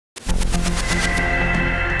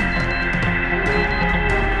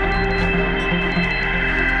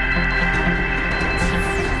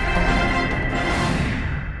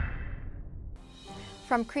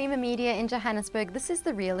From Creamer Media in Johannesburg, this is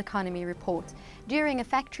the Real Economy Report. During a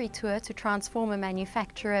factory tour to transformer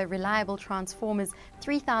manufacturer Reliable Transformers'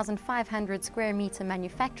 3,500 square meter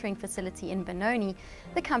manufacturing facility in Benoni,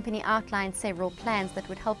 the company outlined several plans that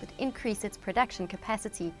would help it increase its production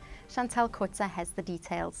capacity. Chantelle Kotze has the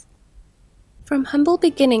details. From humble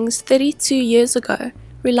beginnings 32 years ago,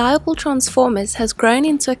 Reliable Transformers has grown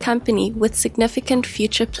into a company with significant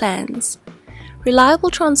future plans. Reliable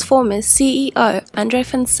Transformers CEO Andre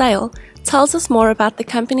van Zyl tells us more about the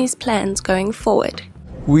company's plans going forward.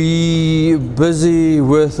 We're busy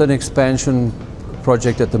with an expansion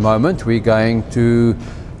project at the moment. We're going to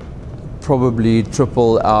probably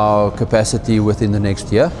triple our capacity within the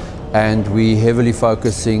next year, and we're heavily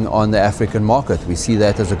focusing on the African market. We see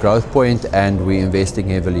that as a growth point, and we're investing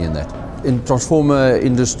heavily in that. In transformer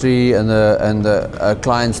industry and the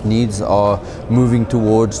clients' needs are moving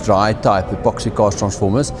towards dry type epoxy cast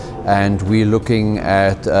transformers, and we're looking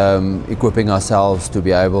at equipping ourselves to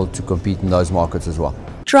be able to compete in those markets as well.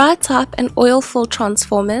 Dry type and oil filled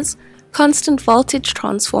transformers, constant voltage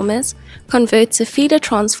transformers, converter feeder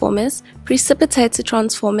transformers, precipitator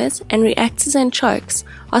transformers, and reactors and chokes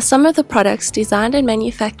are some of the products designed and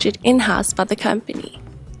manufactured in-house by the company.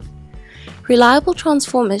 Reliable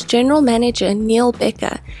Transformers General Manager Neil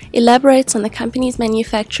Becker elaborates on the company's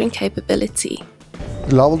manufacturing capability.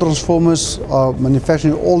 Reliable Transformers are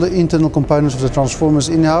manufacturing all the internal components of the transformers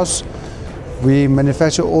in-house. We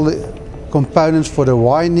manufacture all the components for the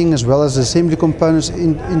winding as well as the assembly components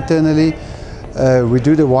internally. We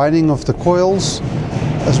do the winding of the coils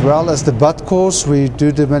as well as the butt cores. We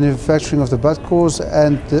do the manufacturing of the butt cores,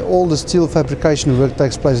 and all the steel fabrication work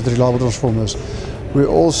takes place at the Reliable Transformers. We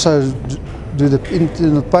also do the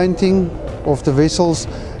internal painting of the vessels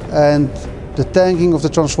and the tanking of the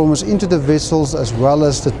transformers into the vessels, as well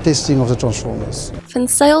as the testing of the transformers. Van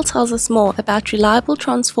Zyl tells us more about Reliable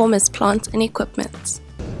Transformers plant and equipment.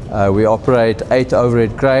 We operate 8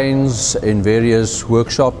 overhead cranes in various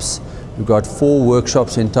workshops. We've got 4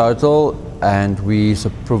 workshops in total, and we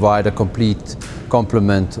provide a complete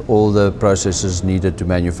complement, all the processes needed to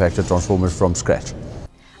manufacture transformers from scratch.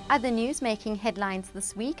 Other news making headlines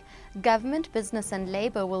this week: government, business and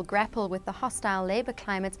labour will grapple with the hostile labour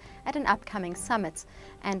climate at an upcoming summit,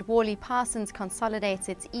 and Worley Parsons consolidates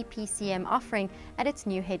its EPCM offering at its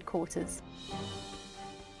new headquarters.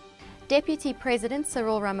 Deputy President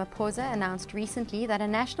Cyril Ramaphosa announced recently that a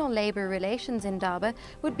national labour relations indaba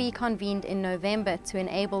would be convened in November to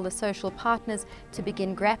enable the social partners to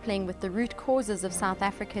begin grappling with the root causes of South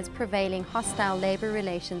Africa's prevailing hostile labour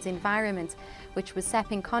relations environment, which was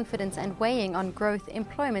sapping confidence and weighing on growth,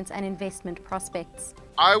 employment and investment prospects.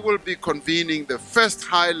 I will be convening the first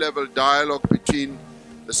high-level dialogue between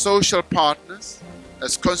the social partners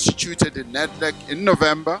as constituted in NADLEC in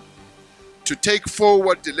November, to take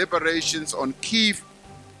forward deliberations on key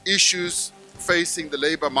issues facing the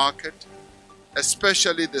labour market,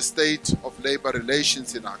 especially the state of labour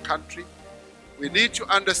relations in our country. We need to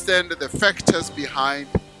understand the factors behind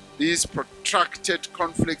these protracted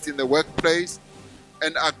conflicts in the workplace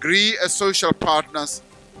and agree as social partners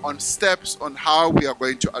on steps on how we are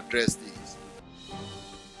going to address these.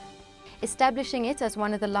 Establishing it as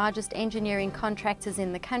one of the largest engineering contractors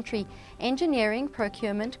in the country, engineering,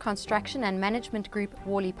 procurement, construction and management group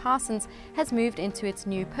Worley Parsons has moved into its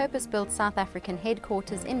new purpose-built South African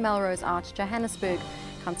headquarters in Melrose Arch, Johannesburg,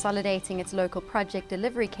 consolidating its local project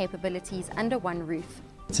delivery capabilities under one roof.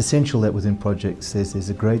 It's essential that within projects there's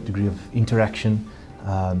a great degree of interaction,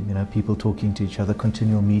 people talking to each other,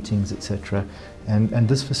 continual meetings, etc. And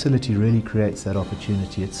this facility really creates that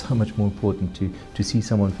opportunity. It's so much more important to see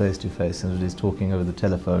someone face to face than it is talking over the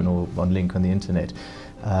telephone or on link on the internet.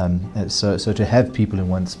 So to have people in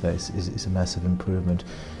one space is a massive improvement.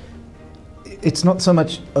 It's not so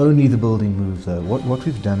much only the building move though. What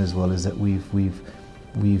we've done as well is that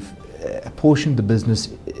we've apportioned the business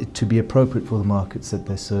to be appropriate for the markets that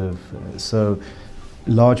they serve. So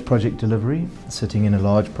large project delivery, sitting in a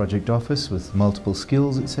large project office with multiple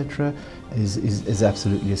skills, etc., is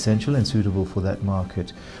absolutely essential and suitable for that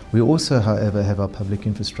market. We also, however, have our public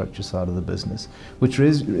infrastructure side of the business, which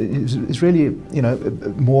is really,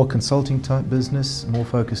 more consulting type business, more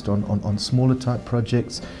focused on smaller type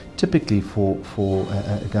projects, typically for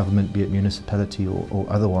a government, be it municipality or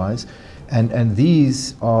otherwise, and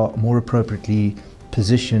these are more appropriately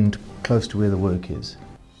positioned close to where the work is.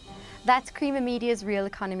 That's Creamer Media's Real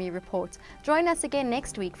Economy Report. Join us again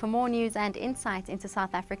next week for more news and insight into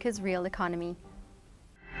South Africa's real economy.